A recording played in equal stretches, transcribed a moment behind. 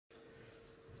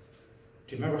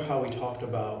Do you remember how we talked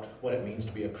about what it means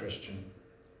to be a Christian?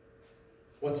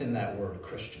 What's in that word,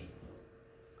 Christian?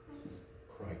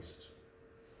 Christ.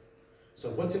 So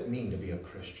what's it mean to be a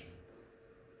Christian?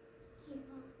 To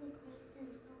follow Christ and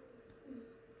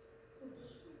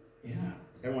obey Him.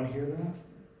 Yeah. Everyone hear that?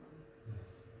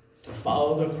 To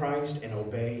follow the Christ and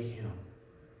obey Him.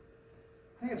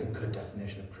 I think it's a good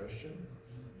definition of Christian.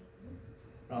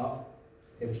 Now,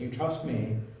 if you trust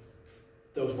me,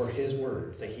 those were His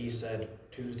words that He said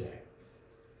Tuesday.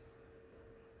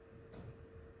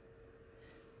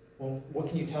 Well, what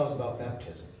can you tell us about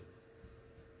baptism?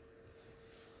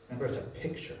 Remember, it's a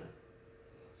picture.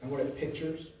 Remember what it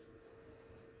pictures?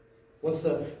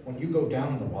 When you go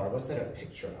down in the water, what's that a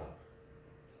picture of?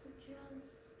 It's a picture of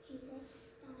Jesus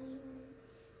dying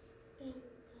and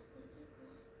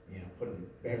being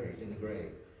Buried in the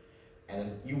grave. And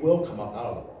then you will come up out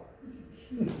of the water.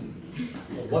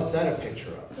 Well, what's that a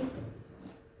picture of?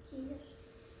 Jesus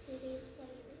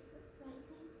rising.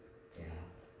 Yeah.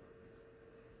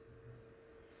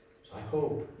 So I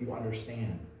hope you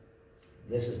understand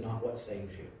this is not what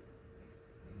saves you.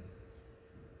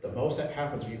 The most that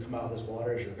happens when you come out of this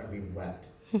water is you're going to be wet.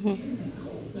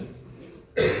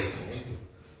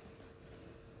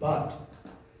 But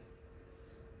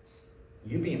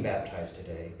you being baptized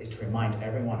today is to remind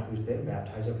everyone who's been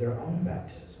baptized of their own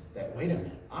baptism. That, wait a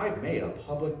minute, I've made a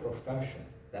public profession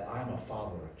that I'm a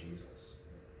follower of Jesus.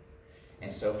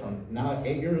 And so from now at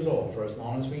 8 years old, for as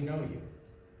long as we know you,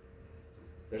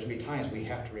 there's going to be times we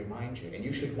have to remind you, and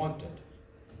you should want it.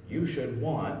 You should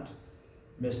want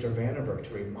Mr. Vandenberg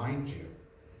to remind you.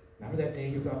 Remember that day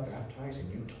you got baptized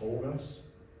and you told us,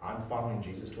 I'm following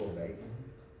Jesus to obey Him?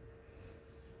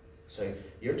 So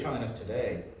you're telling us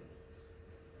today,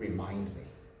 remind me.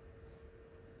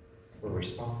 We're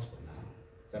responsible now.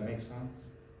 Does that make sense?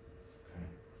 Okay.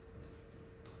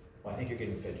 Well, I think you're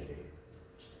getting fidgety.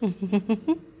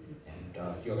 And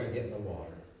you're going to get in the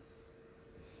water.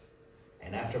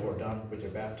 And after we're done with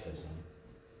your baptism,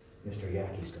 Mr.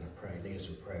 Yackey's going to pray, lead us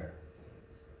in prayer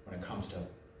when it comes to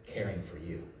caring for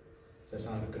you. Does that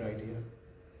sound like a good idea?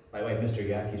 By the way, Mr.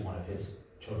 Yackey's one of his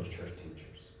children's church teachers.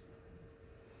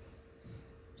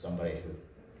 Somebody who,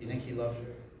 you think he loves you?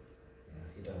 Yeah,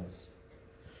 he does.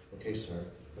 Okay, sir,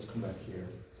 let's come back here.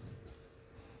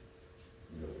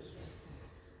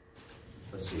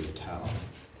 Let's see the towel.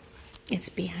 It's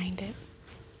behind it.